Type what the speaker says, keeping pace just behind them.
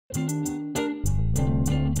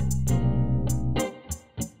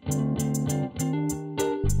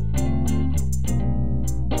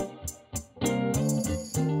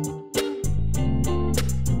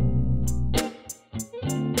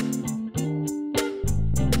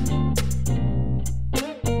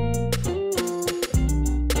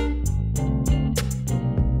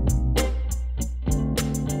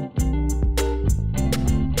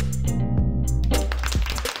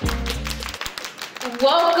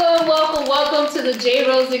Welcome to the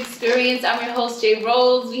JRose Experience. I'm your host, J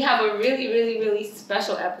Rose. We have a really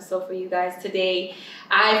special episode for you guys today.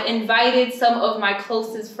 I've invited some of my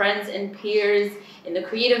closest friends and peers in the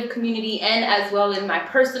creative community and as well in my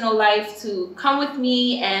personal life to come with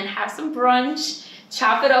me and have some brunch,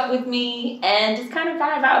 chop it up with me, and just kind of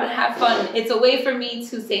vibe out and have fun. It's a way for me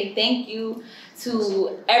to say thank you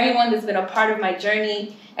to everyone that's been a part of my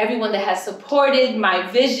journey, everyone that has supported my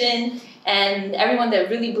vision, and everyone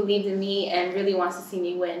that really believed in me and really wants to see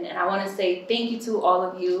me win. And I want to say thank you to all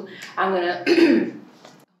of you. I'm going to... oh,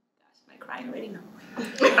 gosh, am I crying already? No.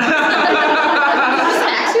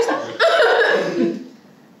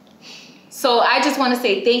 So I just want to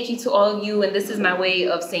say thank you to all of you, and this is my way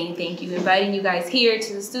of saying thank you, inviting you guys here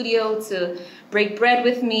to the studio to break bread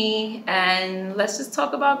with me, and let's just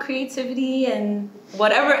talk about creativity and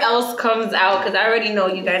whatever else comes out, because I already know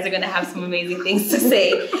you guys are going to have some amazing things to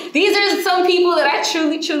say. These are some people that I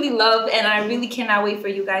truly love, and I really cannot wait for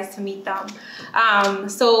you guys to meet them.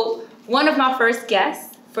 So one of my first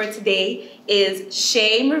guests for today is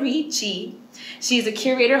Shay Marie G. She's a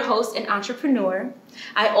curator, host, and entrepreneur.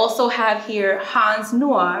 I also have here Haunz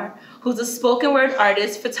Noire, who's a spoken word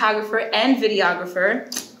artist, photographer, and videographer.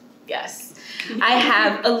 Yes. I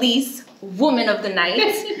have Alyse, woman of the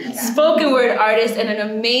night, spoken word artist, and an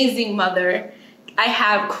amazing mother. I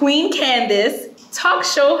have Queen Candace, talk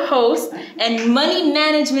show host, and money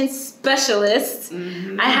management specialist.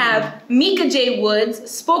 I have Meka J Woods,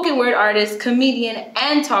 spoken word artist, comedian,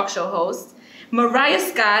 and talk show host. Mariah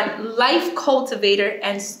Scott, life cultivator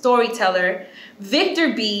and storyteller.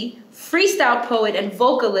 Victor B, freestyle poet and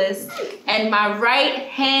vocalist. And my right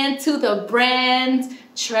hand to the brand,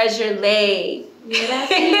 Treasure Lay.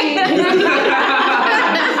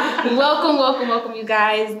 Welcome, you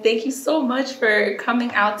guys. Thank you so much for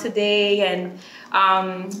coming out today. And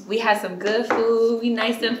we had some good food. We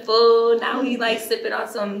nice and full. Now we like sipping on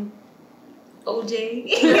some OJ.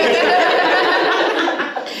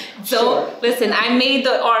 So listen, I made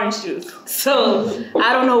the orange juice, so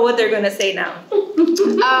I don't know what they're gonna say now.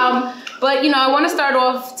 But I want to start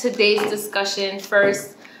off today's discussion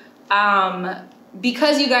first.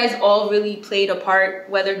 Because you guys all really played a part,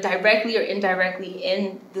 whether directly or indirectly,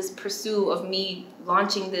 in this pursuit of me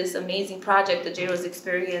launching this amazing project, the JRose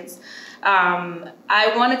Experience,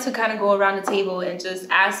 I wanted to kind of go around the table and just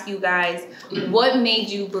ask you guys, what made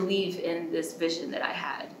you believe in this vision that I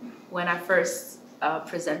had when I first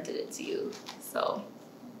presented it to you? So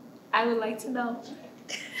I would like to know.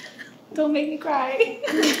 Don't make me cry.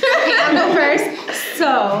 Okay, I'll go first.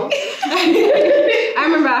 So, I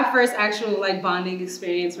remember our first actual bonding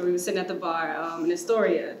experience where we were sitting at the bar in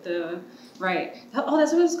Astoria. Oh,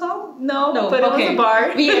 that's what it was called? No, but okay. It was a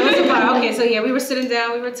bar. Yeah, it was a bar. Okay, so yeah, we were sitting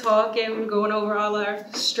down, we were talking, we were going over all our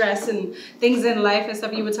stress and things in life and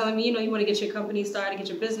stuff. You were telling me, you want to get your company started, get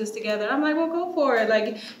your business together. I'm like, well, go for it.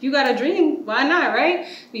 Like, if you got a dream, why not, right?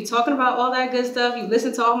 We talking about all that good stuff. You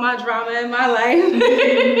listen to all my drama in my life.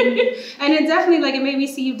 And it definitely, it made me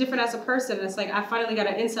see you different as a person. It's like, I finally got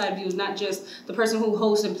an inside view, not just the person who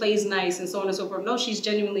hosts and plays nice and so on and so forth. No, she's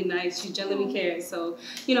genuinely nice. She genuinely cares. So,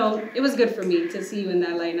 it was good for me to see you in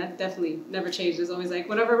that light, and I definitely never changed. It's always like,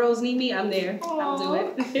 whatever Rose need me, I'm there. Aww, I'll do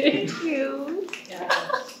it. Thank you. Yeah.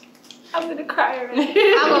 I'm gonna cry already.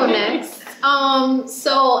 I'll go next.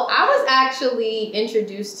 So I was actually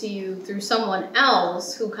introduced to you through someone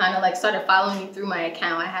else who kind of started following me through my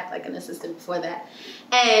account. I had an assistant before that,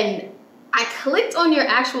 and I clicked on your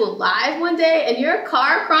actual live one day, and your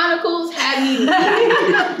car chronicles had me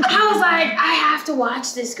I was like, I have to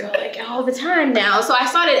watch this girl all the time now. So I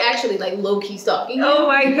started actually low-key stalking you. Oh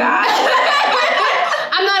my God.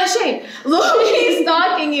 I'm not ashamed. Low-key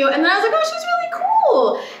stalking you. And then I was like, oh, she's really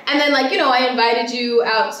cool. And then I invited you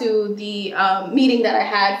out to the meeting that I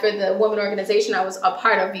had for the women organization I was a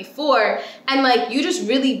part of before. And you just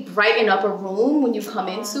really brighten up a room when you come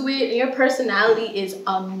into it. And your personality is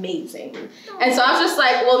amazing. And so I was just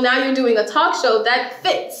like, well, now you're doing a talk show that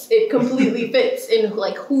fits. It completely fits in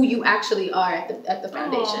who you actually are at the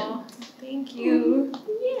foundation. Aww, thank you.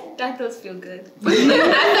 Yeah, that does feel good. I feel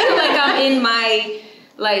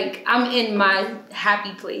like I'm in my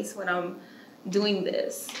happy place when I'm doing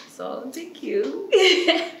this. So thank you.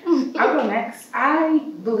 I'll go next. I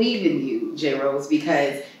believe in you, J Rose,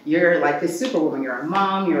 because you're like this superwoman. You're a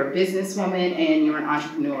mom, you're a businesswoman, and you're an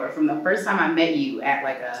entrepreneur. From the first time I met you at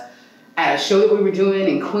a show that we were doing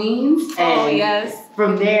in Queens. And yes.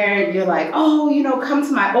 From there, you're like, oh, come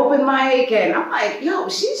to my open mic. And I'm like, yo,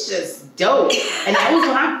 she's just dope. And that was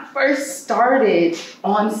when I first started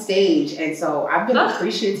on stage. And so I've been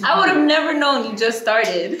appreciative. I would have never known you just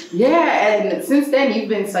started. Yeah, and since then, you've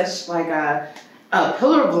been such like a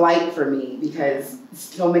pillar of light for me, because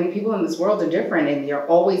so many people in this world are different, and you're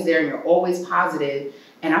always there and you're always positive.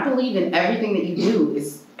 And I believe in everything that you do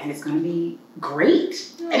and it's going to be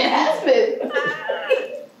great. And it has been.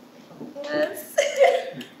 Yes.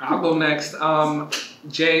 I'll go next.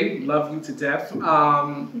 Jay, love you to death.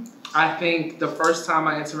 I think the first time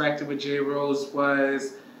I interacted with J Rose I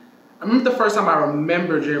remember the first time I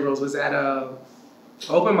remember J Rose was at a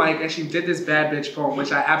open mic, and she did this bad bitch poem,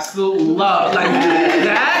 which I absolutely love. Like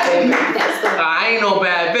that, I ain't no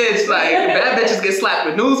bad bitch. Like bad bitches get slapped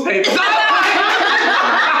with newspapers.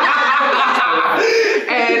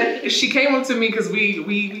 And she came up to me because we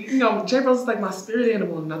J Rose is like my spirit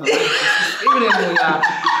animal in another life. Spirit animal, y'all.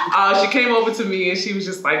 She came over to me and she was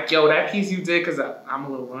just like, yo, that piece you did, because I'm a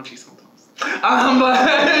little raunchy sometimes.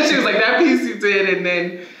 But she was like, that piece you did, and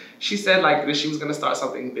then she said like that she was gonna start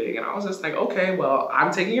something big, and I was just like, okay, well,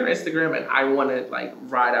 I'm taking your Instagram and I want to like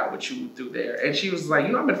ride out with you through there. And she was like,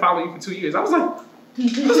 I've been following you for 2 years. I was like,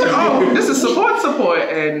 oh, this is support,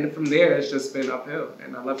 and from there it's just been uphill.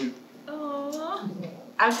 And I love you. Aww.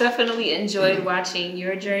 I've definitely enjoyed watching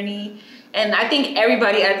your journey, and I think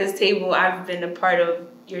everybody at this table, I've been a part of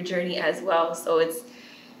your journey as well. So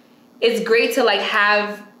it's great to like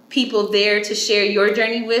have people there to share your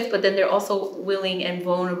journey with, but then they're also willing and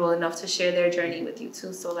vulnerable enough to share their journey with you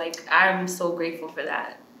too. So like, I'm so grateful for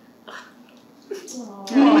that. Oh,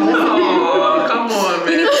 come on,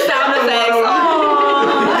 man. You need sound effects.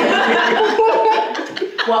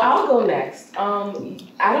 Well, I'll go next.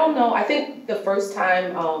 I don't know. I think the first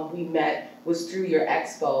time we met was through your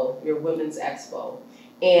expo, your women's expo.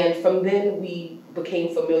 And from then we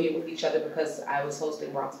became familiar with each other because I was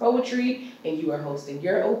hosting Rock's Poetry and you were hosting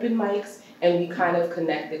your open mics, and we kind of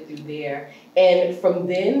connected through there. And from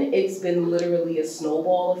then, it's been literally a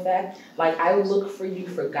snowball effect. Like, I look for you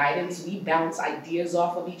for guidance. We bounce ideas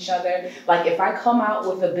off of each other. Like, if I come out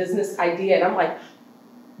with a business idea and I'm like,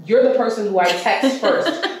 you're the person who I text first.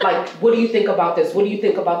 Like, what do you think about this? What do you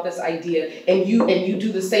think about this idea? And you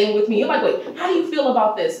do the same with me. You're like, wait, how do you feel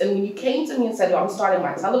about this? And when you came to me and said, I'm starting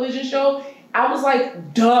my television show, I was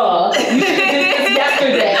like, duh, you should have did this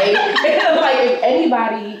yesterday. Like,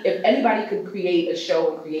 if anybody could create a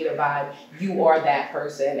show and create a vibe, you are that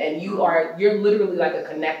person. And you're literally like a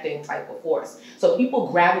connecting type of force. So people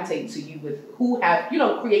gravitate to you with who have,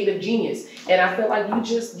 creative genius. And I feel like you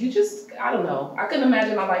just, I don't know. I couldn't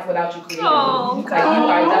imagine my life without you creating. Oh, like, you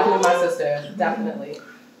are definitely my sister. Definitely.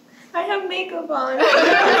 I have makeup on.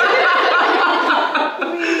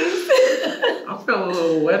 Please. I feel a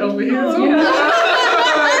little wet over here too.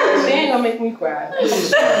 She ain't gonna make me cry. I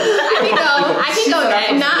can go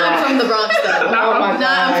next. Not I'm from the Bronx though.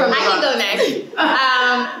 I can go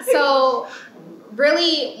next. So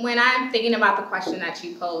really, when I'm thinking about the question that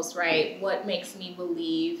you posed, right, what makes me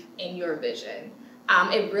believe in your vision?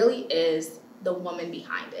 It really is the woman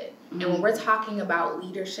behind it. Mm-hmm. And when we're talking about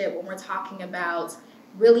leadership, when we're talking about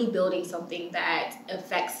really building something that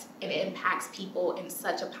affects and impacts people in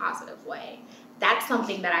such a positive way, that's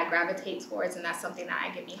something that I gravitate towards, and that's something that I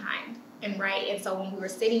get behind. And so when we were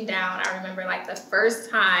sitting down, I remember like the first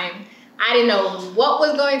time, I didn't know what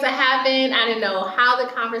was going to happen. I didn't know how the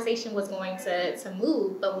conversation was going to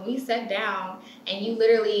move. But when we sat down and you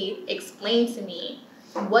literally explained to me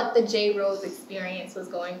what the JRose Experience was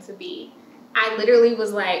going to be, I literally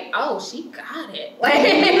was like, oh, she got it. Like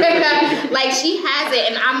she has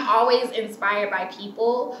it. And I'm always inspired by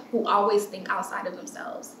people who always think outside of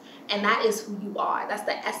themselves. And that is who you are. That's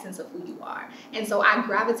the essence of who you are. And so I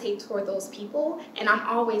gravitate toward those people, and I'm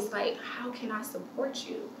always like, how can I support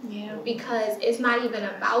you? Yeah. Because it's not even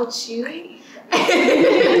about you.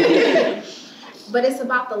 But it's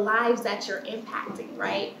about the lives that you're impacting,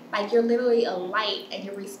 right? Like you're literally a light and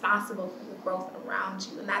you're responsible for the growth around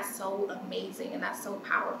you. And that's so amazing and that's so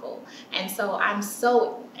powerful. And so I'm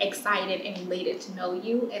so excited and elated to know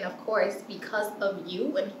you. And of course, because of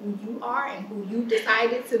you and who you are and who you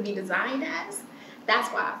decided to be designed as, that's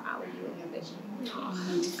why I follow you in your vision. That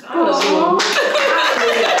was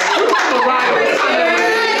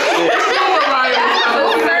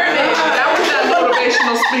that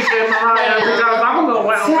motivational speaker, Mariah, because I'm gonna go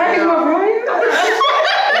wow.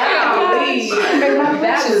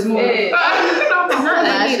 That is it.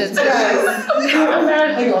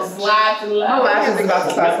 lots and lots. My lashes is about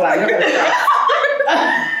to start sliding.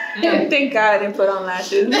 Thank God I didn't put on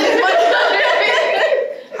lashes.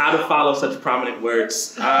 How to follow such prominent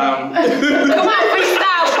words. Come on,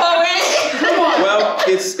 freestyle, poet. Come on. Well,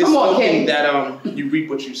 it's spoken King. that you reap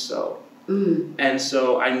what you sow. And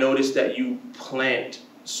so I noticed that you plant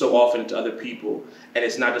so often to other people, and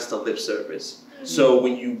it's not just a lip service. So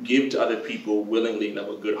when you give to other people willingly and of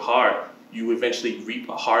a good heart, you eventually reap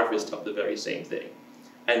a harvest of the very same thing.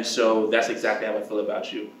 And so that's exactly how I feel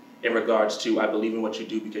about you in regards to I believe in what you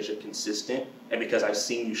do because you're consistent and because I've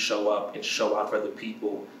seen you show up and show out for other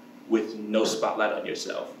people with no spotlight on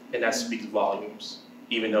yourself. And that speaks volumes.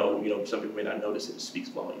 Even though, some people may not notice it, it speaks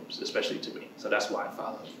volumes, especially to me. So that's why I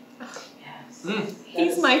follow you. Yes.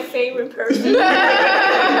 He's my favorite person.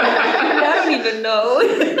 I don't even know.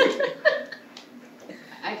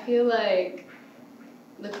 I feel like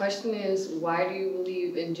the question is, why do you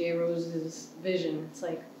believe in J Rose's vision? It's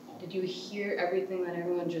like, did you hear everything that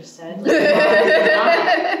everyone just said? Like, why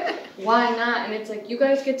not? Why not? And it's like, you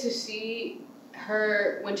guys get to see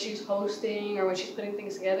her when she's hosting or when she's putting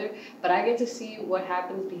things together, but I get to see what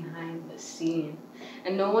happens behind the scene.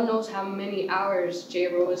 And no one knows how many hours J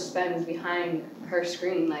Rose spends behind her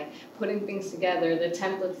screen, like putting things together, the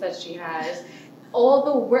templates that she has, all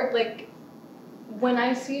the work. Like, when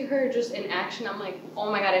I see her just in action, I'm like,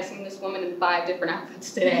 oh my God, I've seen this woman in 5 different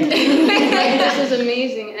outfits today. Like, this is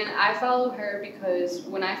amazing. And I follow her because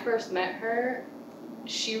when I first met her,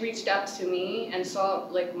 she reached out to me and saw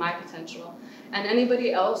like my potential. And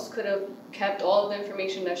anybody else could have kept all of the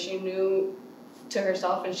information that she knew to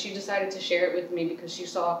herself, and she decided to share it with me because she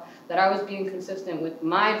saw that I was being consistent with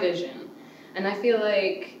my vision. And I feel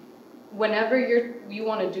like whenever you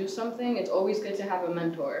want to do something, it's always good to have a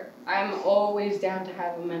mentor. I'm always down to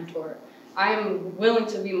have a mentor. I'm willing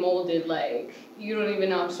to be molded like you don't even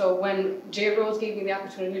know. So when J Rose gave me the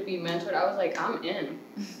opportunity to be mentored, I was like, I'm in.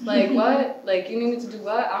 Like, what? Like, you need me to do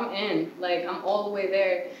what? I'm in. Like, I'm all the way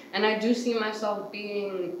there. And I do see myself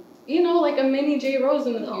being, like a mini J Rose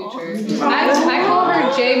in the future. I call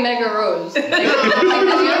her J Mega Rose. Like, did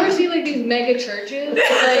you ever see like these mega churches?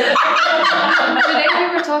 Like, today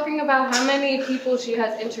we were talking about how many people she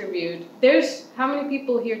has interviewed. There's how many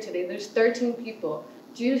people here today? There's 13 people.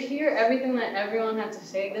 Do you hear everything that everyone had to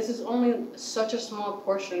say? This is only such a small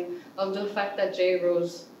portion of the effect that J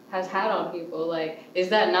Rose has had on people. Like, is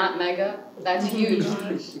that not mega? That's huge.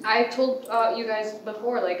 I told you guys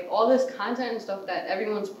before, like, all this content and stuff that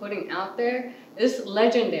everyone's putting out there is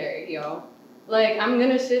legendary, yo. Like, I'm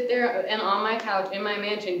gonna sit there and on my couch in my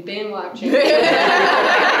mansion, binge watching. What's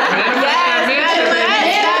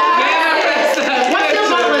your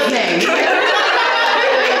mother's name?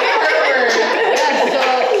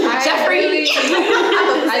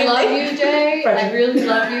 I love you, Jay. I really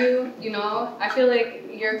love you. I feel like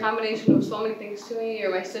you're a combination of so many things to me.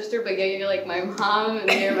 You're my sister, but yet you're like my mom,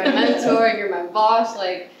 and you're my mentor, and you're my boss.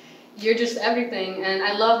 Like, you're just everything. And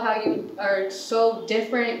I love how you are so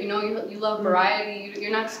different. You love variety.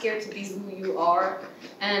 You're not scared to be who you are.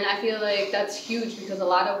 And I feel like that's huge because a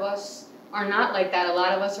lot of us are not like that. A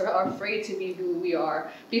lot of us are afraid to be who we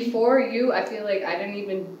are. Before you, I feel like I didn't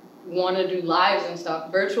even want to do lives and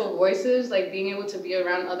stuff. Virtual voices, like being able to be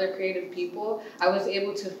around other creative people, I was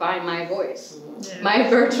able to find my voice, my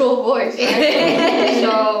virtual voice.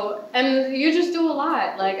 So, and you just do a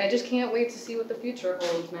lot. Like, I just can't wait to see what the future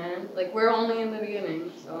holds, man. Like, we're only in the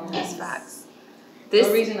beginning. So That's facts. This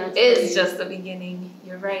is just the beginning.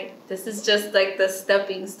 You're right. This is just like the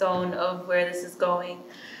stepping stone of where this is going.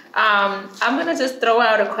 I'm gonna just throw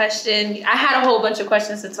out a question. I had a whole bunch of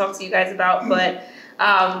questions to talk to you guys about, but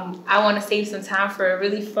I want to save some time for a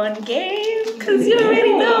really fun game because you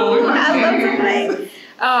already know I love to play.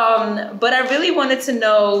 But I really wanted to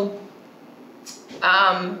know,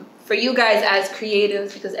 for you guys as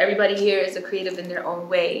creatives, because everybody here is a creative in their own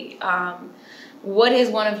way, what is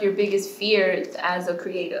one of your biggest fears as a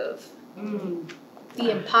creative? The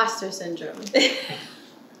imposter syndrome.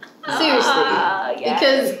 Seriously.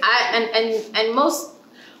 Because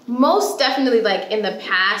most definitely, like, in the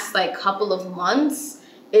past, like, couple of months,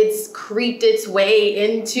 it's creeped its way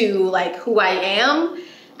into, like, who I am.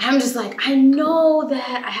 I'm just like, I know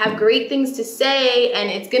that I have great things to say and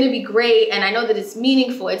it's gonna be great, and I know that it's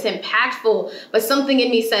meaningful, it's impactful, but something in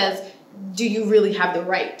me says, do you really have the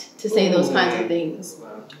right to say those kinds of things?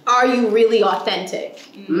 Are you really authentic,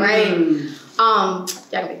 right? Y'all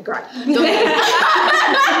gonna make me cry.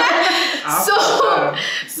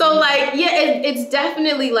 So like, yeah, it's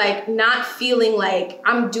definitely like not feeling like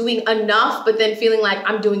I'm doing enough, but then feeling like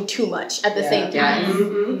I'm doing too much at the same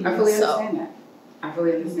time. I fully understand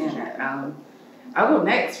that. I'll go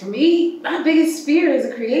next. For me, my biggest fear as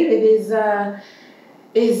a creative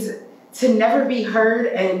is to never be heard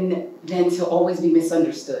and then to always be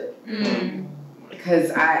misunderstood.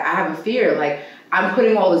 Because I have a fear, like I'm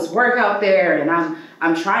putting all this work out there and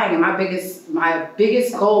I'm trying, and my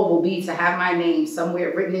biggest goal will be to have my name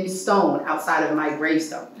somewhere written in stone outside of my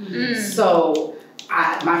gravestone. So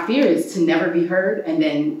my fear is to never be heard, and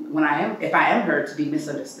then if I am heard, to be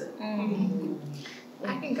misunderstood.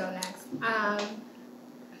 I can go next.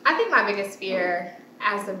 I think my biggest fear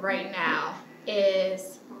as of right now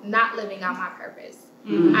is not living out my purpose.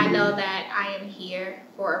 I know that I am here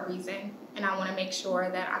for a reason, and I want to make sure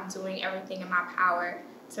that I'm doing everything in my power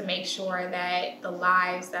to make sure that the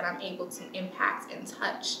lives that I'm able to impact and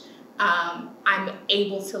touch, I'm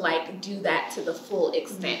able to like do that to the full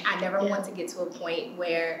extent. I never want to get to a point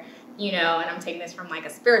where, you know, and I'm taking this from like a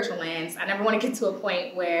spiritual lens, I never want to get to a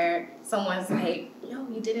point where someone's like, yo,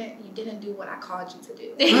 you didn't do what I called you to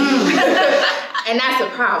do. And that's a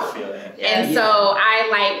problem. And so I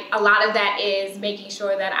like, a lot of that is making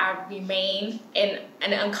sure that I remain in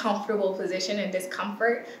an uncomfortable position and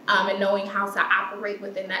discomfort, and knowing how to operate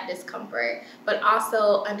within that discomfort, but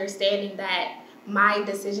also understanding that my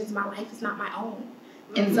decisions, my life is not my own.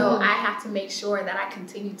 And so I have to make sure that I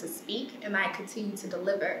continue to speak and I continue to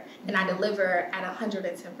deliver. And I deliver at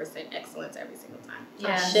 110% excellence every single time.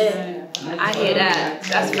 I hear that.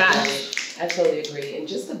 That's right. I totally agree. And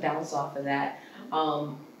just to bounce off of that,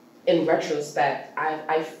 in retrospect,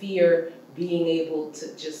 I fear being able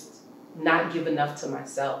to just not give enough to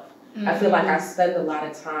myself. I feel like I spend a lot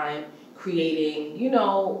of time creating, you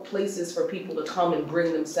know, places for people to come and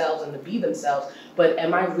bring themselves and to be themselves. But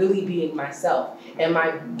am I really being myself? Am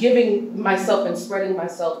I giving myself and spreading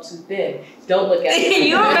myself too thin? Don't look at me.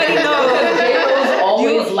 You already know. JRose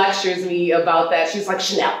always lectures me about that. She's like,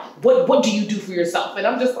 Chanel, what do you do for yourself? And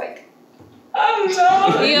I'm just like, I don't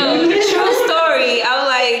know. Yo, true story. I'm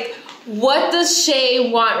like, what does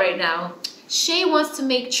Shay want right now? Shay wants to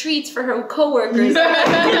make treats for her coworkers. What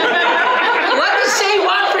does Shay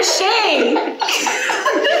want for Shay? And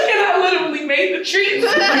I literally made the treats.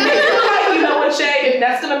 Like, you know what, Shay, if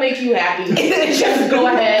that's gonna make you happy, just go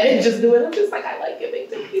ahead and just do it. I'm just like, I like giving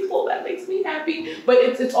to people. That makes me happy. But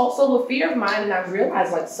it's also a fear of mine, and I've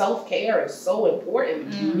realized like self-care is so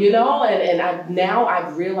important, you know. And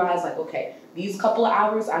I've realized like, okay, these couple of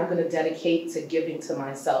hours I'm going to dedicate to giving to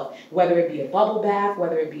myself, whether it be a bubble bath,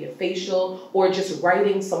 whether it be a facial, or just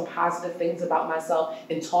writing some positive things about myself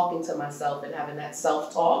and talking to myself and having that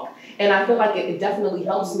self-talk. And I feel like it definitely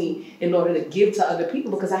helps me in order to give to other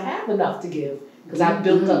people because I have enough to give, because I've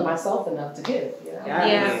built up myself enough to give. You know?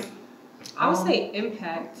 Yeah. I would say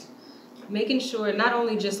impact. Making sure not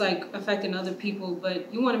only just like affecting other people,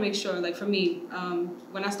 but you want to make sure, like for me,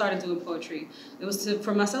 when I started doing poetry, it was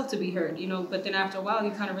for myself to be heard, you know, but then after a while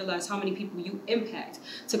you kind of realize how many people you impact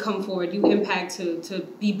to come forward, you impact to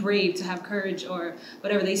be brave, to have courage or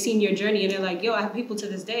whatever. They seen your journey and they're like, yo, I have people to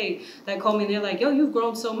this day that call me and they're like, yo, you've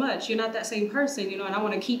grown so much. You're not that same person, you know, and I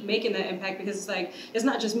want to keep making that impact because it's like, it's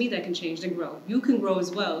not just me that can change and grow. You can grow as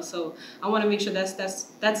well. So I want to make sure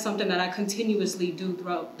that's something that I continuously do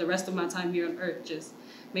throughout the rest of my time here on earth. Just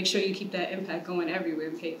make sure you keep that impact going everywhere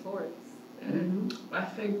and pay it forward. I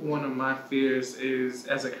think one of my fears is,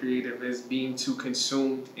 as a creative, is being too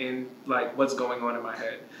consumed in like what's going on in my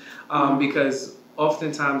head, because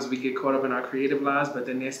oftentimes we get caught up in our creative lives, but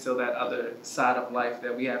then there's still that other side of life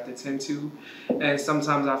that we have to tend to, and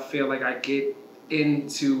sometimes I feel like I get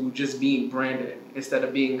into just being branded instead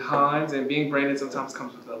of being Haunz, and being branded sometimes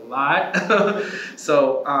comes with a lot.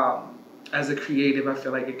 So as a creative, I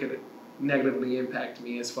feel like it could negatively impact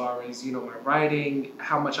me as far as, you know, my writing,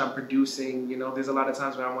 how much I'm producing. You know, there's a lot of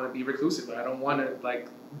times where I want to be reclusive, but I don't want to like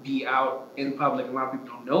be out in public. A lot of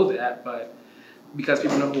people don't know that, but because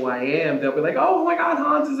people know who I am, they'll be like, oh my God,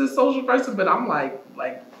 Haunz is a social person, but I'm like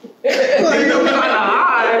you know, kind of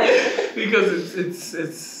high, because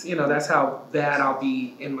it's you know, that's how bad I'll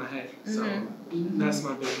be in my head. So that's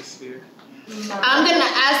my biggest fear. I'm gonna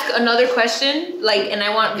ask another question, like, and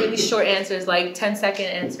I want really short answers, like 10-second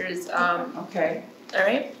answers. Okay. All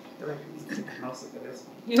right. Fill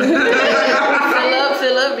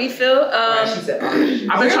up, refill. I've been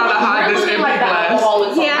trying to hide this empty glass.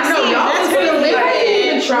 Yeah, I see. That's really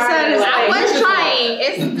good. I was trying.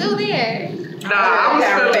 It's still there. Nah, I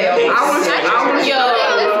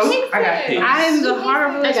I'm the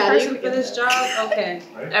horriblest person for this job. Okay.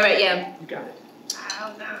 All right, yeah. You got it. I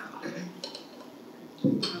don't know.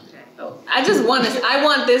 Okay. Oh, I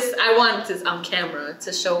want this on camera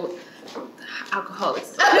to show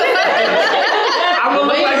alcoholics. I will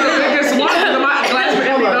look like the biggest one in my glass for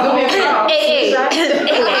the whole time.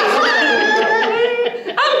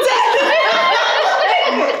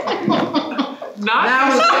 not.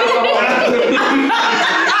 Now it's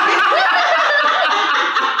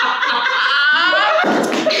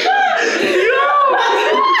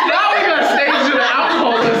Now we're gonna stage the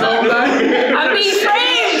alcoholism. I'm being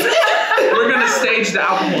framed. We're gonna stage the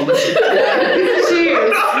alcoholism.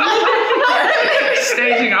 cheers.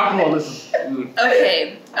 Staging alcoholism.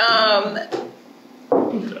 Okay. All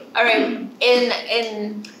right. In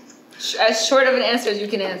as short of an answer as you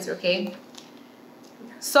can answer, okay?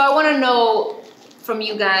 So I want to know from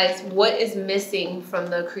you guys what is missing from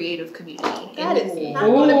the creative community. That is not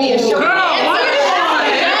going to be a short Girl, answer. what is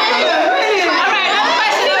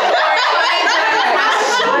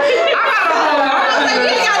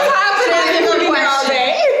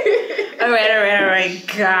All right.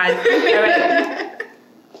 God. All right.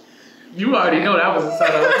 You already know that was a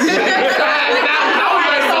setup. that was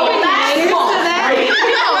like so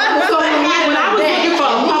So when I was looking for a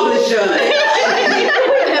publisher,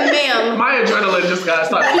 Ma'am. my adrenaline just got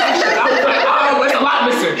started. I was like, oh, it's a lot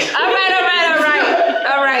missing.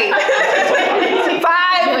 All right.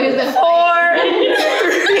 5, 4,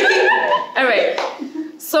 3. All right.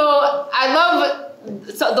 So I love.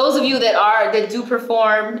 So those of you that do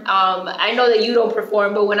perform, I know that you don't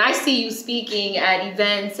perform, but when I see you speaking at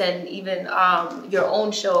events and even your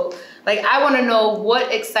own show, like I want to know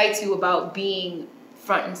what excites you about being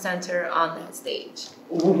front and center on that stage.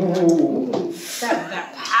 ooh,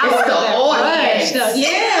 That power. it's the audience.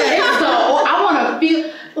 Yeah. It's the. I want to feel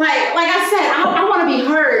like I said. I want to be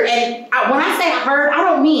heard, and when I say heard, I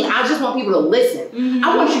don't mean I just want people to listen. Mm-hmm.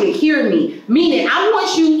 I want you to hear me. Meaning, I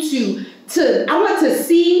want you to I want to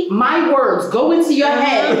see my words go into your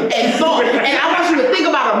head and thought, and I want you to think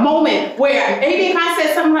about a moment where maybe if I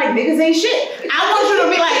said something like niggas ain't shit, I want you to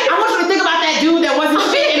be like, I want you to think about that dude that wasn't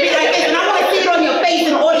shit and be like this, and I want to see it on your face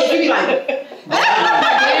in the audience. You be like,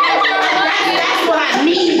 that's what I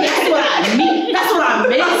need. That's what I need. That's what I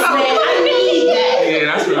miss, man. I need that. Yeah,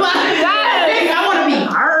 that's what I want to be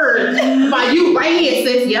heard by you right here,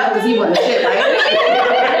 sis. Yep, because he wasn't shit, right?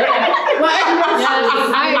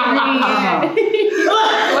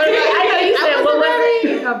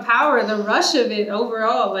 The power, the rush of it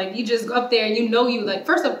overall, like you just go up there and you know you like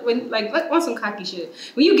first up when like on some cocky shit.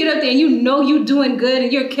 When you get up there and you know you doing good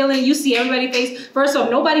and you're killing, you see everybody face. First off,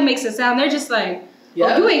 nobody makes a sound. They're just like,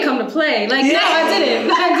 oh, you ain't come to play. Like no, I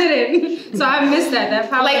didn't. So I missed that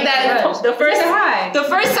power. Like that. Rush. The first high. The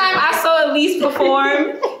first time I saw Alyse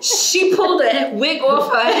perform, she pulled a wig off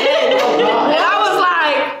her head, and I was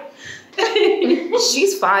like,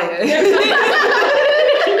 she's fired.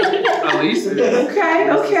 Alyse. Okay.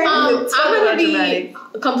 I'm gonna be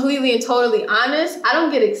completely and totally honest. I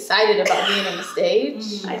don't get excited about being on the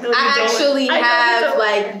stage. I actually have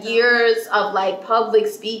like years of like public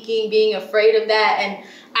speaking, being afraid of that, and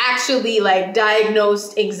actually like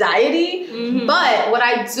diagnosed anxiety. But what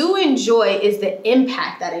I do enjoy is the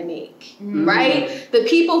impact that I make, right? The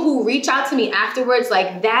people who reach out to me afterwards,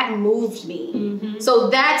 like that moved me. So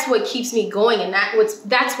that's what keeps me going, and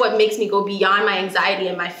that's what makes me go beyond my anxiety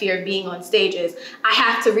and my fear of being on stages. I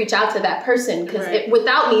have to reach out to that person because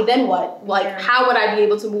without me, then what? Like, how would I be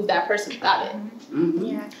able to move that person without it?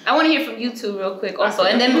 Yeah, I want to hear from you two real quick also,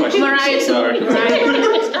 and then Mariah too.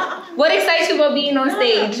 What excites you about being on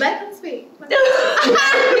stage? Let them speak.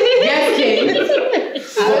 Yes, King. I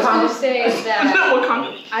was going to say that What kind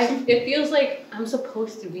of? it feels like I'm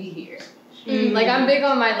supposed to be here. Like I'm big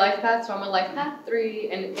on my life path, so I'm a life path 3,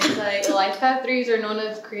 and it's like life path 3s are known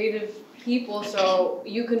as creative people, so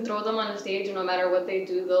you can throw them on the stage and no matter what they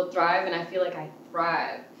do, they'll thrive, and I feel like I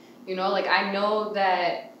thrive. You know, like I know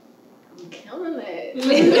that I'm killing it.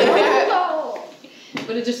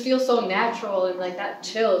 But it just feels so natural and like that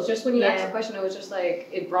chills. Just when you asked the question, it was just like,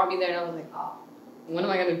 it brought me there and I was like, oh, when am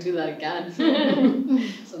I going to do that again?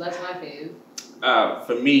 So that's my fave.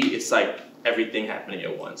 For me, it's like everything happening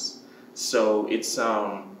at once. So it's,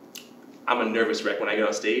 I'm a nervous wreck when I get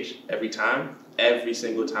on stage every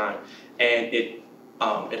single time. And it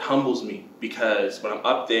humbles me because when I'm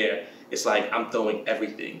up there, it's like I'm throwing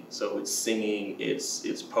everything. So it's singing,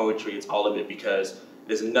 it's poetry, it's all of it because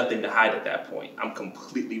there's nothing to hide at that point. I'm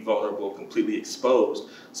completely vulnerable, completely exposed.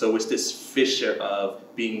 So it's this fissure of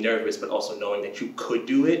being nervous, but also knowing that you could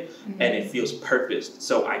do it, and it feels purposed.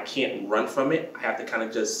 So I can't run from it. I have to kind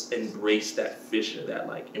of just embrace that fissure, that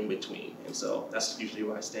like in between. And so that's usually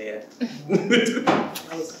where I stay at.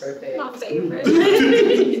 That was perfect. My favorite.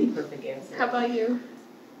 Perfect answer. How about you?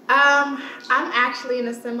 I'm actually in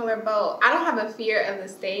a similar boat. I don't have a fear of the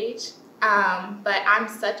stage, but I'm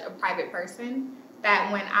such a private person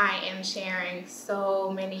that when I am sharing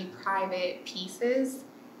so many private pieces,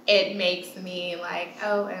 it makes me like,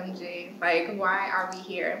 OMG, like, why are we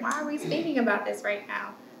here? Why are we speaking about this right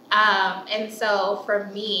now? And so for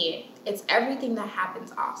me, it's everything that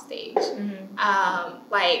happens off stage.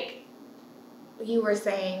 Like you were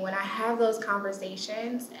saying, when I have those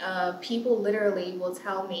conversations, people literally will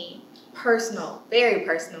tell me personal, very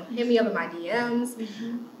personal, hit me up in my DMs,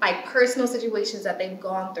 like personal situations that they've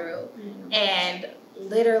gone through. And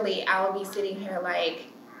literally I will be sitting here like,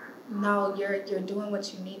 no, you're doing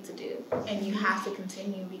what you need to do, and you have to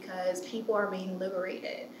continue, because people are being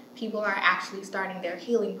liberated. People are actually starting their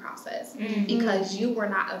healing process because you were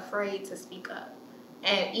not afraid to speak up.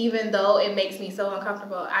 And even though it makes me so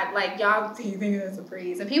uncomfortable, I like, y'all think it's a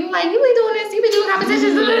breeze. And people like, you be doing this, you be doing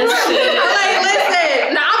competitions. I'm like,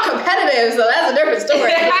 listen, now I'm competitive, so that's a different story.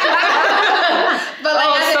 But like,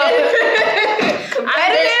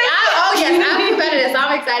 competitive? Oh yes, I'm competitive, so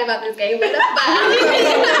I'm excited about this game. But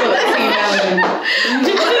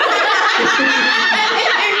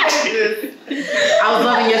I was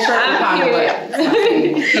loving your shirt.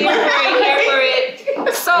 Here for it.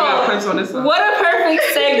 So, what a perfect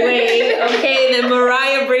segue, okay, that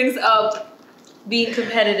Mariah brings up being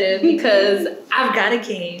competitive, because I've got a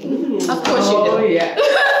game. Of course you do. Yeah.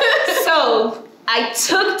 So, I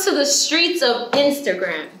took to the streets of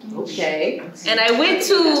Instagram. Okay. And I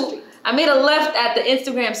made a left at the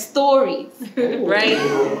Instagram stories, right?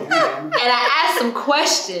 And I asked some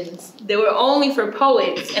questions that were only for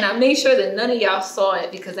poets, and I made sure that none of y'all saw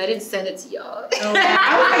it because I didn't send it to y'all.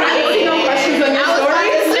 I didn't see no questions on your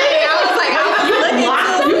stories.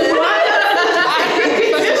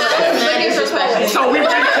 So we were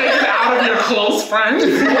taken out of your close friends?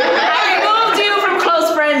 I removed you from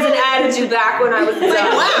close friends and added you back when I was done.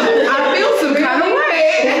 I feel some kind of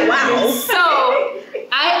way. Wow. So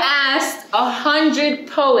I asked 100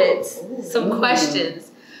 poets some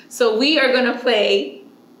questions. So we are gonna play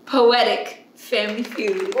Poetic Family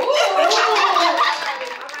Feud.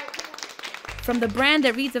 From the brand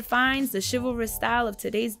that redefines the chivalrous style of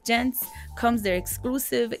today's gents comes their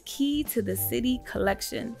exclusive Key to the City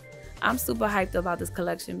collection. I'm super hyped about this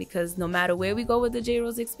collection because no matter where we go with the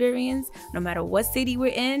JRose Experience, no matter what city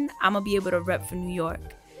we're in, I'm gonna be able to rep for New York,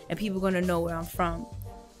 and people are gonna know where I'm from.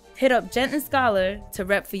 Hit up Gent and Scholar to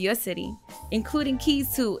rep for your city, including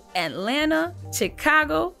keys to Atlanta,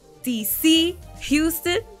 Chicago, DC,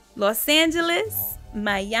 Houston, Los Angeles,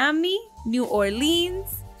 Miami, New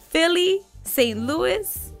Orleans, Philly, St.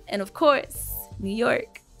 Louis, and of course, New York.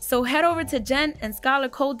 So head over to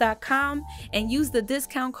gentandscholarcode.com and use the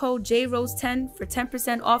discount code JRose10 for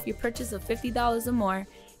 10% off your purchase of $50 or more.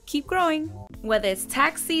 Keep growing. Whether it's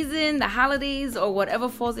tax season, the holidays, or whatever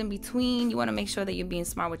falls in between, you want to make sure that you're being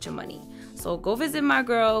smart with your money. So go visit my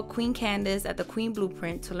girl, Queen Candace, at the Queen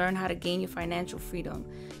Blueprint to learn how to gain your financial freedom.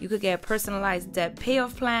 You could get a personalized debt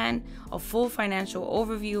payoff plan, a full financial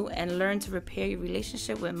overview, and learn to repair your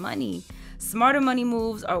relationship with money. Smarter money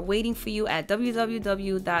moves are waiting for you at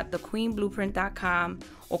www.thequeenblueprint.com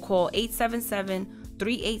or call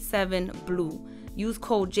 877-387-BLUE. Use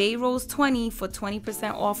code JRose20 for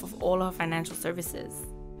 20% off of all our financial services.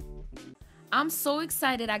 I'm so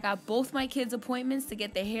excited I got both my kids' appointments to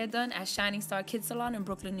get their hair done at Shining Star Kids Salon in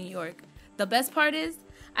Brooklyn, New York. The best part is,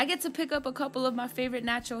 I get to pick up a couple of my favorite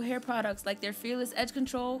natural hair products like their Fearless Edge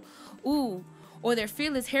Control, or their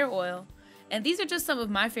Fearless Hair Oil. And these are just some of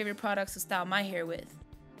my favorite products to style my hair with.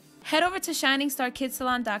 Head over to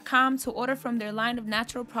ShiningstarKidSalon.com to order from their line of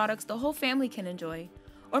natural products the whole family can enjoy.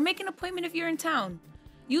 Or make an appointment if you're in town.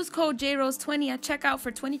 Use code JRose20 at checkout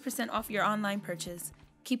for 20% off your online purchase.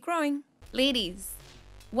 Keep growing. Ladies,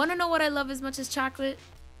 want to know what I love as much as chocolate?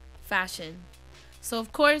 Fashion. So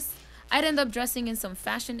of course, I'd end up dressing in some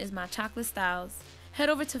Fashion Is My Chocolate styles. Head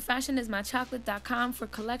over to fashionismychocolate.com for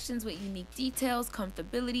collections with unique details,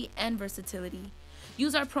 comfortability, and versatility.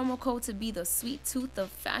 Use our promo code to be the sweet tooth of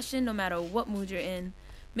fashion no matter what mood you're in.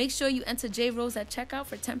 Make sure you enter JRose at checkout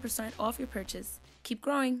for 10% off your purchase. Keep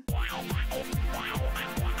growing.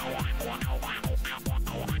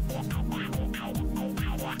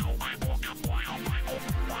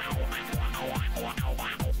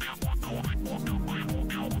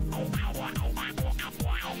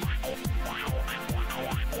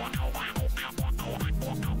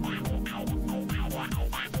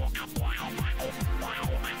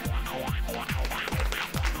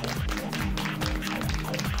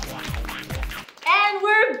 And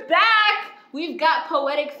we're back! We've got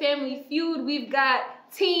Poetic Family Feud. We've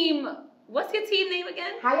got team... What's your team name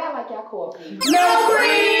again? How y'all like y'all coffee? No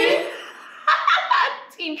cream!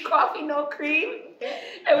 Team Coffee, No Cream.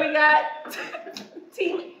 And we got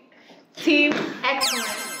Team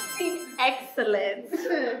Excellence. Team Excellence.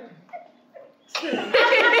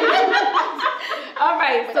 All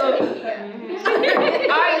right, so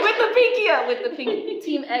all right, with the pinky up, with the pinky.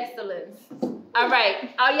 Team excellence. All right,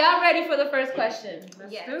 are y'all ready for the first question?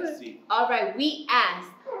 Let's do it. All right, we asked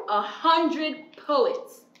 100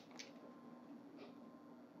 poets.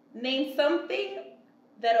 Name something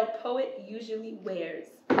that a poet usually wears.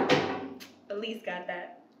 Alyse got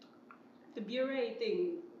that. The beret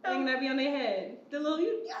thing that be on their head. The little hat.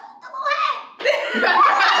 The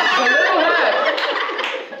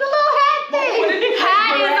little hat thing.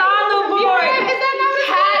 Hat is on the board.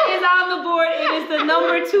 Hat is on the board. It is the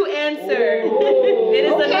number 2 answer. It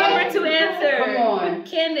is the number 2 answer. Come on.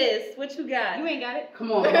 Candace, what you got? You ain't got it.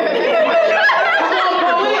 Come on.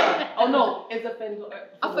 Oh no, it's a fedora.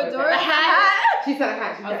 A fedora? A hat. She said a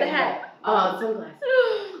hat. She said a hat. Sunglasses.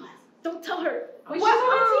 Don't tell her. Wait,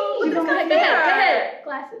 she's on my team. Go ahead.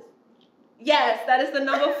 Glasses. Yes, that is the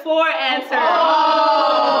number 4 answer.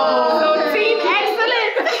 Oh. So team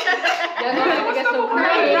excellent.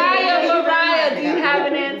 Mariah, do you have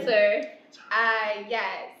an answer?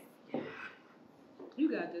 Yes. You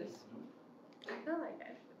got this. I feel like I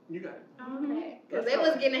You got it. Okay. Because they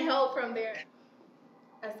was getting help from their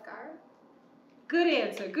a scarf. Good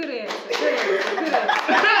answer. Not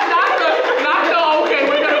the okay,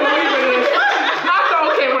 we're gonna believe in this. Not the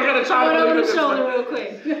okay, we're gonna try to Throw it believe over in the this. shoulder real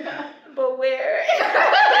quick. But where?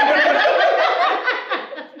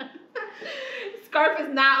 Scarf is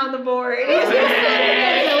not on the board.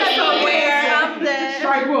 Somewhere out there.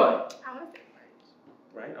 Strike what? I want to say merch.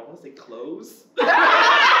 Right? I want to say clothes. We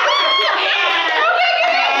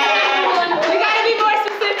gotta be more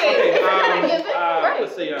specific. Okay,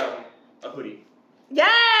 let's say a hoodie.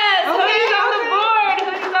 Yes! Hoodie's on the board.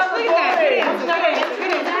 Hoodie's on the board.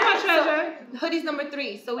 Treasure. Hoodie's number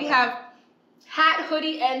 3. So we have hat,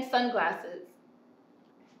 hoodie, and sunglasses.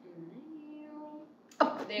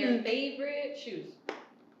 Their favorite shoes.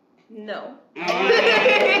 No.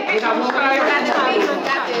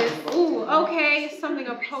 Ooh, okay. Something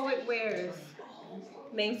a poet wears.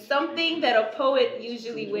 Name something that a poet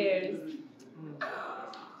usually wears.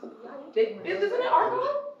 Isn't it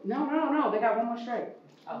alcohol? No. They got one more strike.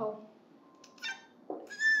 Oh.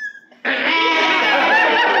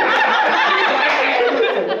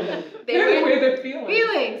 They're with their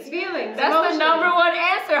feelings. Feelings. That's the number 1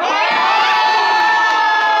 answer.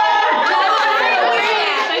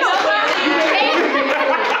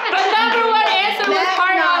 The number 1 answer was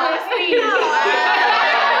heart on the sleeve.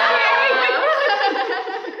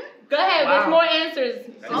 Go ahead, with more answers.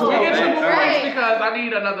 We get triple points because I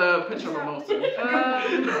need another picture of Mimosa.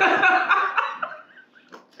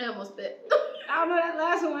 I almost bit. I don't know that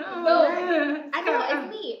last one. I know it's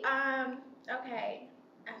me. Okay.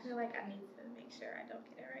 I feel like I need to make sure I don't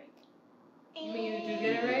get it right. You mean you do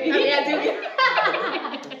get it right? I mean, I do get it.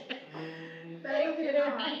 But I don't get it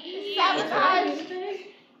wrong. Sabotage.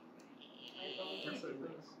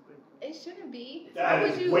 It shouldn't be. That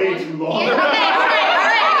is way too long. Yeah, all right.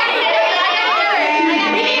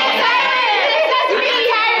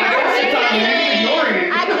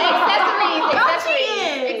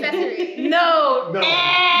 Accessories. No. All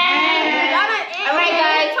right,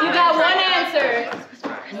 guys, you got 1 answer.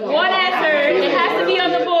 1 answer. It has to be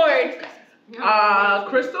on the board.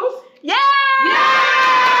 Crystals? Yeah!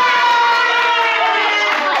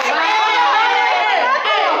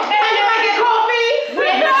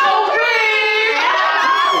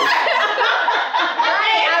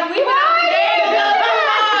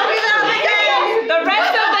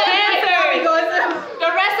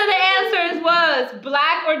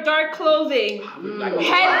 Dark clothing,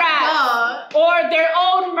 head wraps, or their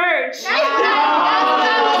own merch.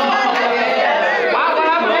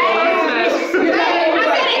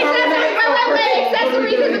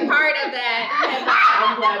 Accessories is a part of that.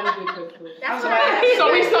 I'm glad we did crystals. That's right.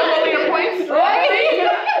 So we stole all your points?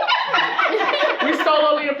 We stole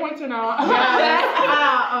all your points or not?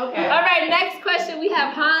 Okay. All right, next question. We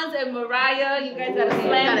have Haunz and Mariah. You guys gotta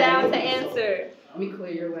slam down to answer. Let me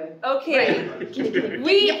clear your way. Okay.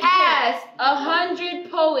 We asked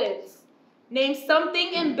 100 poets. Name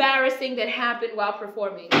something embarrassing that happened while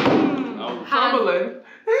performing. Fumbling.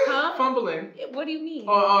 Huh? Fumbling. What do you mean?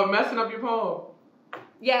 Or messing up your poem.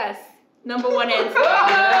 Yes. Number 1 answer.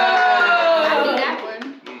 I knew that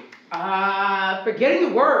one. Forgetting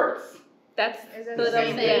the words. That's the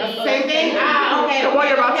same thing. Same thing? Okay. The one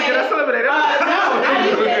you're about to get us eliminated. No, not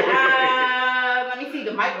even. Let me see.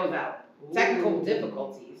 The mic goes out. Technical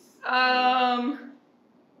difficulties. No.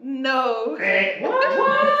 What?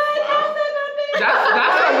 How's that not big?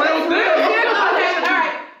 That's a real thing. Okay, all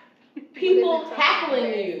right. People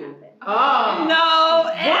tackling you. Oh. No.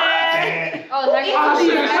 Oh,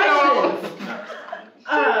 shit.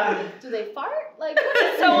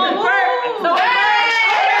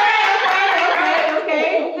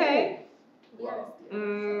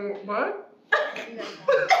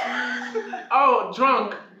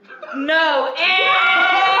 No. Okay.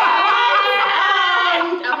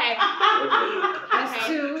 That's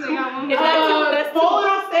two. They got one Is more. that two? That's two. Falling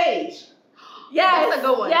off stage. Yes. That's a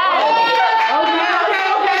good one. Yes. Okay.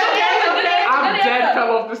 I'm dead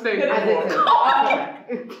fell off the stage. I did too.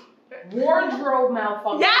 Wardrobe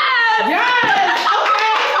malfunction. Yes. Yes!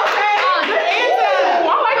 Okay. Good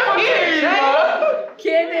answer.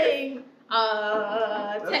 Kidding.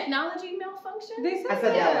 Technology malfunction? They said I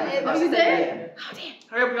said that one. You did?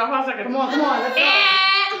 Hurry up, we got 5 seconds. Come on. Let's go.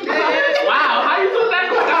 Wow, how you feel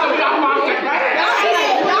that quick? We got 5 seconds.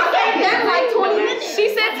 Y'all said that like 20 minutes.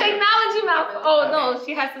 She said technology malfunction. Oh no,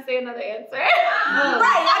 she has to say another answer.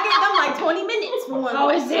 Right, I gave them like 20 minutes for one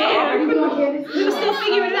question. Damn. we were still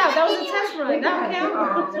figuring it out. That was a test run. That don't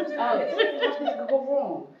count. Go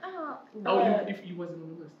wrong. Oh, you wasn't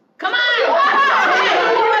on the list. Come on. Who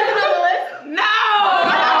wasn't on the list? No.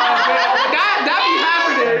 That be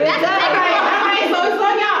happening. Okay, so it's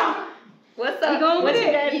on y'all. What's up? We going with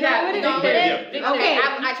it. You got it. Yeah. Okay.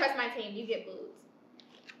 I trust my team. You get boobs.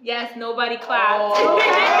 Yes, nobody clapped.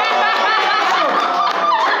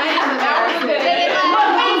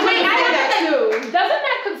 Doesn't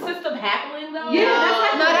that consist of heckling though?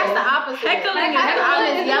 Yeah, that's the opposite. Heckling is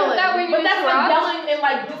Heckling is yelling. But that's like yelling and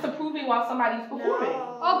like disapproving while somebody's performing.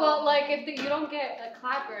 Oh, but like if you don't get a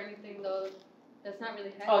clap or anything though, that's not really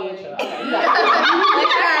heckling. Oh, yeah, sure. Okay.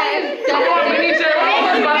 Come on, Mini J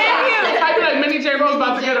Rose. I feel like Mini J Rose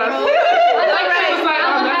about to get us. I'm That's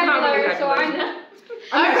not really so I heckling. know.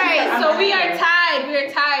 Okay, so we are tied. We are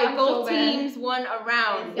tied. I'm Both so bad. teams won a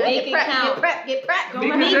round. Get Make it count. Get prepped.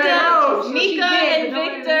 Mika J Rose. Mika and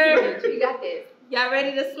Victor. You got this. Y'all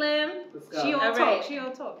ready to slam? Let's She go. all All talk. right. She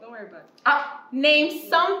all talk. Don't worry about it. Name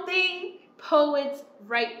something poets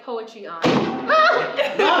write poetry on.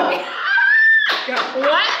 Love.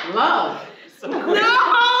 What? Love. No!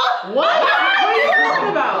 What? What are you talking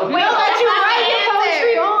about? We'll let you write your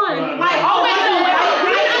poetry on. Like,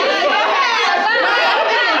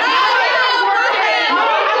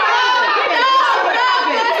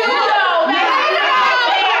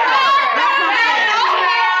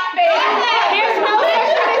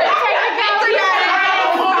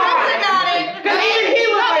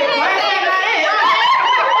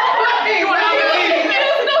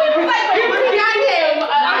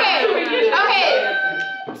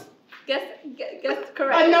 Guess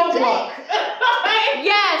correct. a notebook.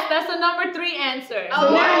 Yes, that's the number 3 answer.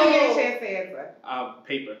 So now you get a chance to answer.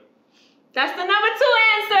 Paper. That's the number 2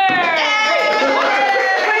 answer.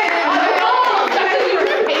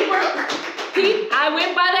 I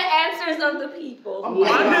went by the answers of the people. Wait,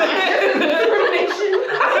 is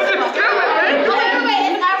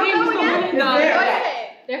that real again? No.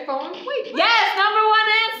 Their phone? Wait. Yes, number 1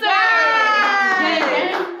 answer.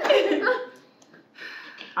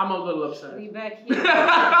 I'm a little upset. We back here.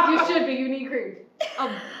 You should be. You need cream. A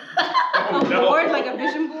board, like a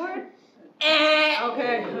vision board?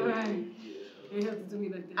 Okay, alright. You have to do me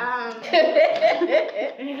like that.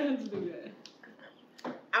 You have to do that.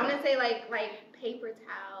 I want to say like paper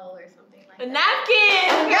towel or something like A that.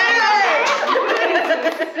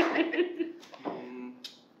 napkin.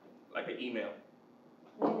 Like an email.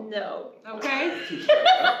 No. Okay.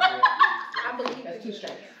 I believe That's it's too a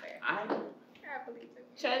straight. good answer. I believe it.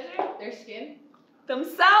 Treasure? Their skin.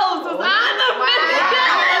 Themselves was on the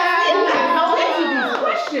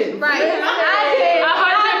Questions. Right.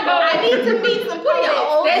 I need to meet some poets.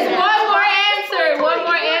 There's one more answer. One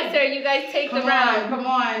more answer. You guys take the round. Come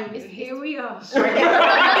on. Here we are. Strike out.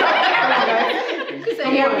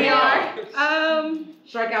 Here we are.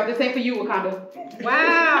 Strike out. This ain't for you, Wakanda.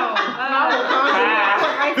 Wow.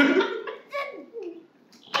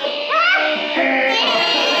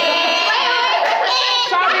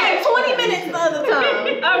 Sorry, 20 minutes the other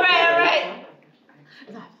time. All right.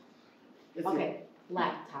 Okay.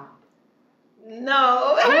 Laptop.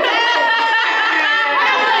 No.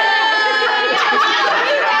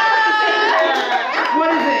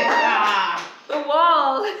 What is it? The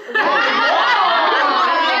wall.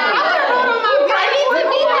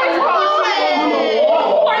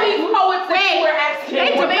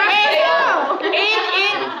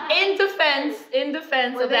 In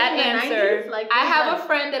defense of that answer, I have a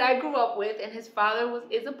friend that I grew up with, and his father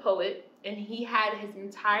is a poet, and he had his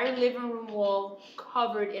entire living room wall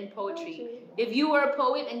covered in poetry. If you were a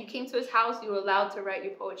poet and you came to his house, you were allowed to write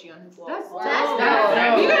your poetry on his wall. That's dope.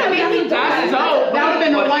 You're gonna make me That's dope. That would have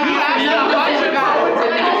been the one you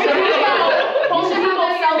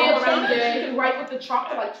You can write with the chalk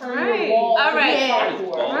to like turn your wall. All right.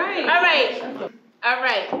 Right. All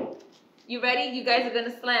right. You ready? You guys are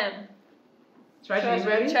gonna slam. Treasure, you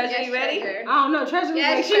ready? Treasure, you ready? Treasure. I don't know. Treasure.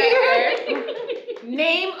 Yes, Treasure.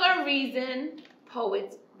 Name a reason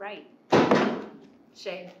poets write.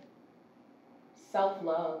 Shay.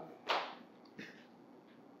 Self-love.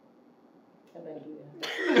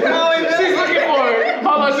 She's looking for it.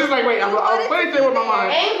 Hold on, she's like, wait, I'm putting it with my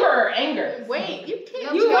mind. Anger. Wait, you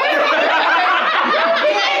can't. You wait.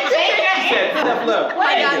 She said self-love.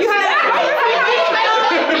 You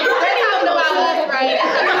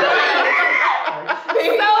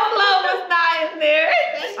Self-love was not in there.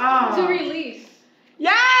 To release.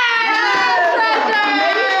 Yes!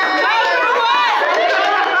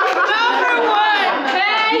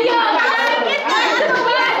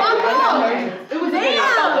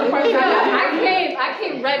 I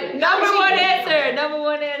came ready. Number one answer.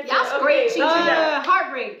 Y'all straight cheating.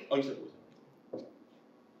 Heartbreak. Oh, you said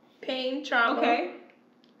Pain, trauma. Okay.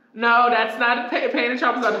 No, that's not pain and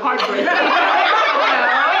trauma, it's not heartbreak. I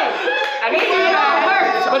didn't do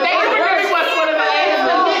that. But they were giving us one of the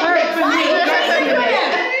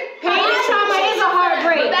Pain and trauma is a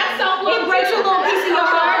heartbreak. That's self-love. It breaks a little piece of your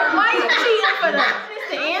heart. Why you cheating for them? That's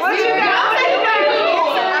the answer. What you got?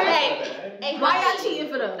 Why y'all cheating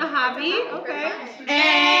for them? A hobby. Okay.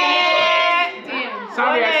 Damn.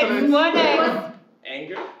 Sorry, excellence. One next.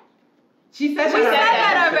 anger. She said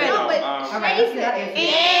that already. No, but All right, let's get our answer.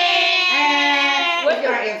 Let's get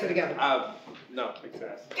our answer together. No, makes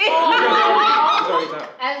sense. It's already done.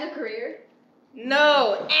 As a career.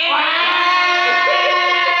 No.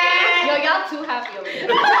 Yo, y'all too happy over there.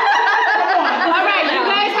 All right, you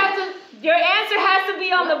guys have to. Your answer has to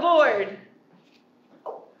be on the board.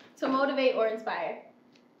 to motivate or inspire.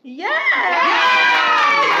 Yeah.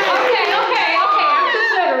 Okay. I'm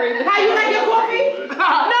considering. How you like your coffee?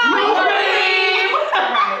 No cream.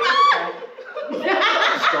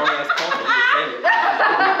 Strong ass coffee.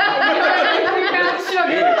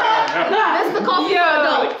 That's the coffee for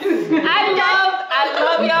adults. I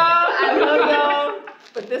love y'all.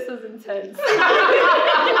 But this was intense.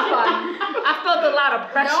 I felt a lot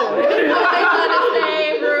of pressure. No, in the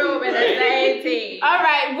same room in the same team. All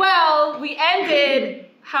right. Well, we ended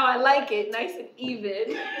how I like it, nice and even.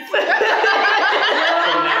 Everybody's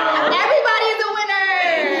a winner.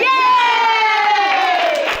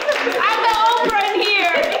 Yay! I'm the Oprah in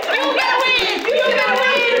here. You gotta win. You gotta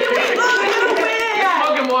win. It's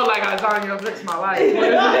smoking more like lasagna fixed my life. Yo,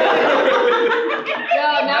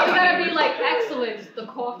 now we gotta be like excellence, the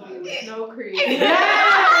coffee with no cream.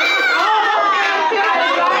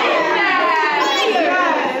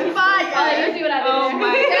 Oh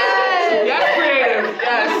my God. Yes, creative.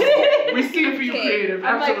 Yes. We see it for you, creative.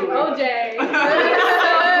 I'm like Absolutely. OJ.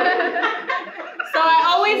 So I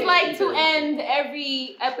always like to end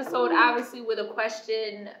every episode, obviously, with a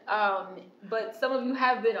question. But some of you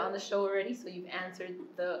have been on the show already, so you've answered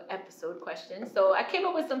the episode question. So I came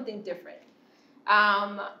up with something different.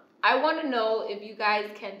 I want to know if you guys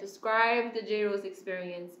can describe the JRose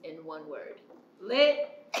Experience in one word. Lit.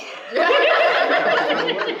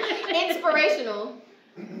 Inspirational.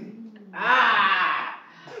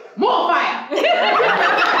 More fire.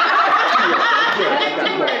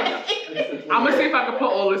 I'm gonna see if I can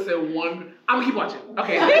put all this in one. I'm gonna keep watching.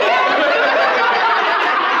 Okay. I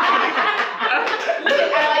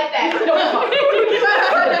like that.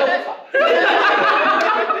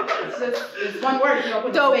 It's one word. You don't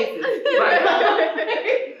put the spaces. Right.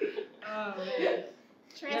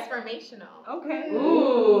 Transformational. Okay.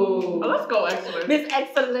 Ooh. Oh, let's go, excellent. Miss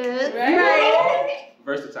Excellence. Right.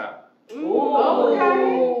 Versatile.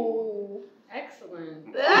 Ooh. Excellent.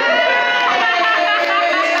 Can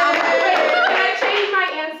I change my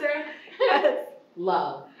answer?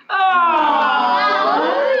 Love. Oh.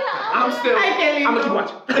 I'm gonna keep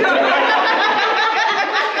watching.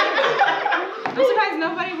 I'm surprised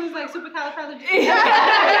nobody was like supercalifragilistic.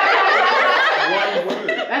 One word.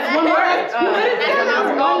 That's one word.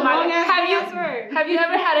 Oh my! Have you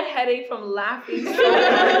ever had a headache from laughing?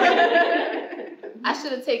 I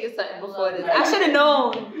should have taken something before this. I should have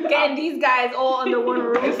known. Getting these guys all under one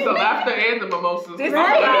roof. It's the laughter and the mimosas. This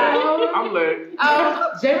I'm lit.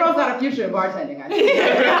 JRose got a future in bartending, I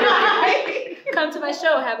think. Come to my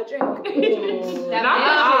show, have a drink. Not the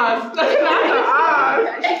odds. Not the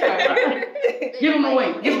odds. Give him a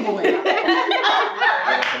wink. Give him a wink.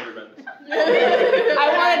 I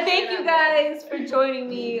want to thank you guys for joining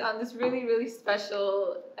me on this really, really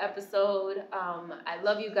special episode. I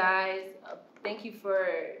love you guys.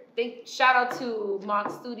 Shout out to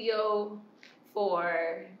Mock Studio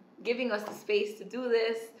for giving us the space to do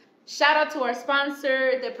this. Shout out to our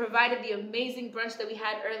sponsor that provided the amazing brunch that we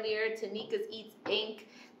had earlier, Tanika's Eats Inc.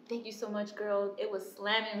 Thank you so much, girl. It was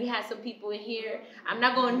slamming. We had some people in here. I'm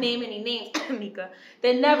not going to name any names, Meka,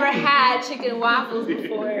 that never had chicken and waffles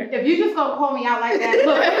before. If you just gonna call me out like that,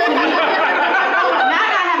 look. Now I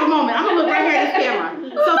gotta have a moment. I'm gonna look right here at this camera.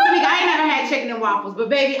 So, Tamika, I ain't never had chicken and waffles, but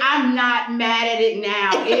baby, I'm not mad at it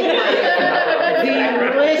now. It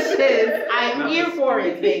was delicious. I'm here for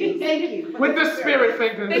it, baby. Thank you. With the spirit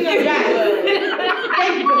fingers. Thank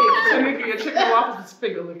you for this. Tanika, your chicken and waffles is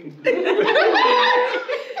finger looking good.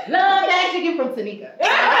 Love that chicken from Tanika.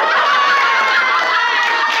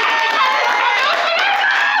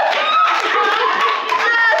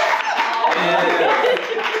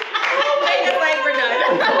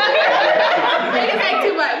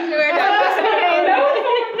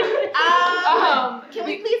 Can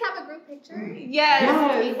we please have a group picture? Yes.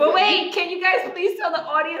 But wait, can you guys please tell the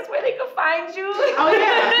audience where they can find you? Oh,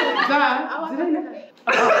 yeah.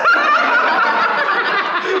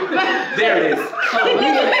 There it is.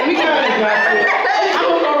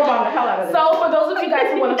 So for those of you guys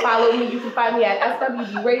who want to follow me, you can find me at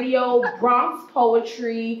SWB Radio, Bronx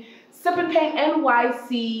Poetry, Sip and Paint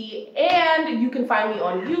NYC, and you can find me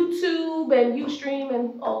on YouTube and Ustream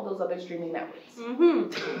and all those other streaming networks.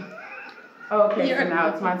 Okay, so now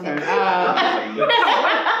it's my turn.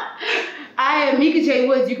 I am Meka J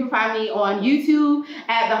Woods. You can find me on YouTube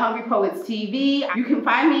at The Hungry Poets TV. You can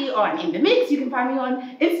find me on In The Mix. You can find me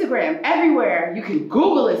on Instagram, everywhere. You can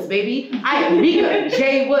Google us, baby. I am Meka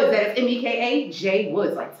J Woods. That is M-E-K-A J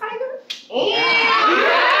Woods, like Tiger.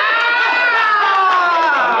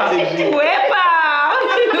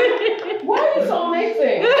 Why are you so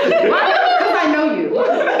amazing? Because I know you.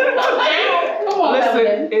 Come on, listen,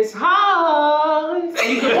 Evelyn. it's Haunz. And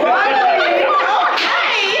you can find me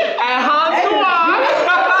at Haunz Noire.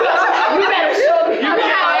 You better show me. You can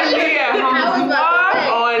find me at Haunz Noire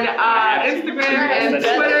on Instagram and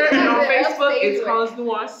Twitter and on Facebook. It's Haunz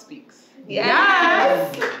Noire Speaks.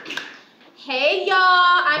 Yes. Hey y'all,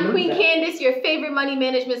 I'm Queen Candace, your favorite money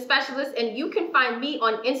management specialist, and you can find me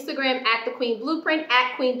on Instagram at The Queen Blueprint,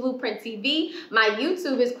 at Queen Blueprint TV. My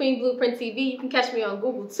YouTube is Queen Blueprint TV. You can catch me on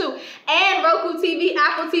Google too. And Roku TV,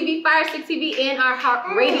 Apple TV, Fire Stick TV, and our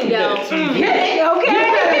Heart Radio.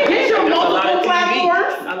 Get your multiple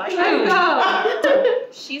platforms. I like Let's that. go.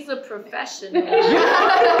 She's a professional.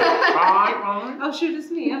 Oh shoot, it's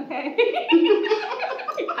me. Okay.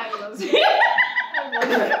 I love you.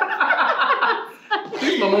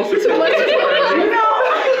 These mimosas.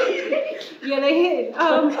 Yeah, they hit.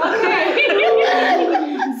 Okay.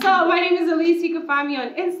 So my name is Alyse. You can find me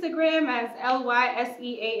on Instagram as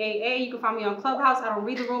LYSEAAA. You can find me on Clubhouse. I don't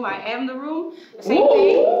read the room. I am the room. Same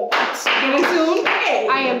thing. Get in tune.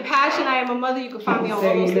 I am passion. I am a mother. You can find me on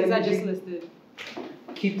all those things I just listed.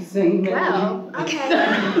 Keep the same Wow. Okay.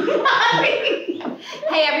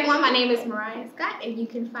 Hey everyone, my name is Mariah Scott, and you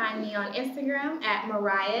can find me on Instagram at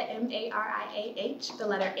Mariah, M-A-R-I-A-H, the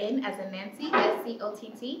letter N as in Nancy,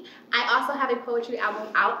 S-C-O-T-T. I also have a poetry album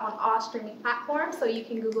out on all streaming platforms, so you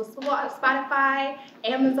can Google Spotify,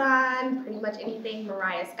 Amazon, pretty much anything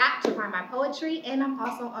Mariah Scott to find my poetry. And I'm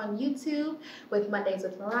also on YouTube with Mondays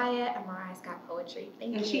with Mariah and Mariah Scott Poetry.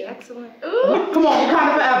 Thank you. She excellent. Ooh. Come on, kind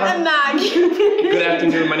of forever. I'm not. Good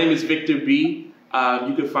afternoon. My name is Victor B.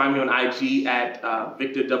 You can find me on IG at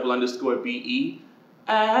Victor_BE.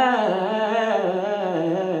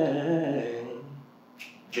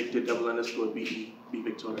 Victor_BE. Be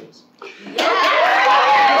victorious.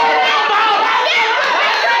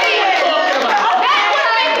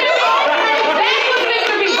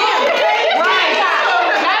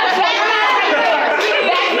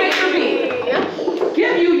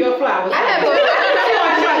 Give you your flowers.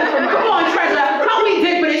 Come on, treasure. Help me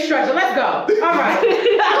dig for this treasure. Let's go. All right.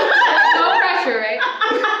 No pressure, right?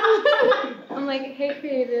 I'm like, hey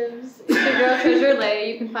creatives, it's your girl Treasure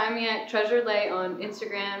Lay. You can find me at Treasure Lay on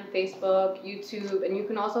Instagram, Facebook, YouTube, and you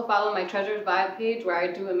can also follow my Treasures Vibe page where I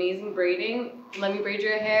do amazing braiding. Let me braid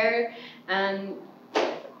your hair and.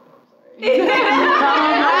 My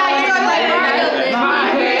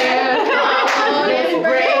hair.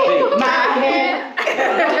 My hair.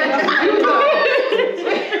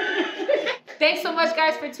 Thanks so much,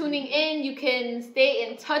 guys, for tuning in. You can stay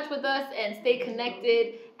in touch with us and stay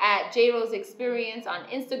connected at JRose Experience on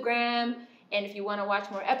Instagram. And if you want to watch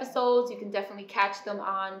more episodes, you can definitely catch them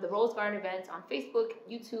on the Rose Garden events on Facebook,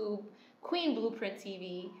 YouTube, Queen Blueprint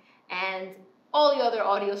TV, and all the other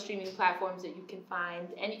audio streaming platforms that you can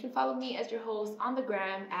find. And you can follow me as your host on the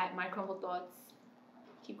gram at My Crumble Thoughts.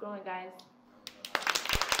 Keep growing, guys.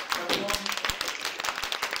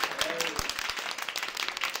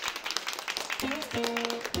 Thank you.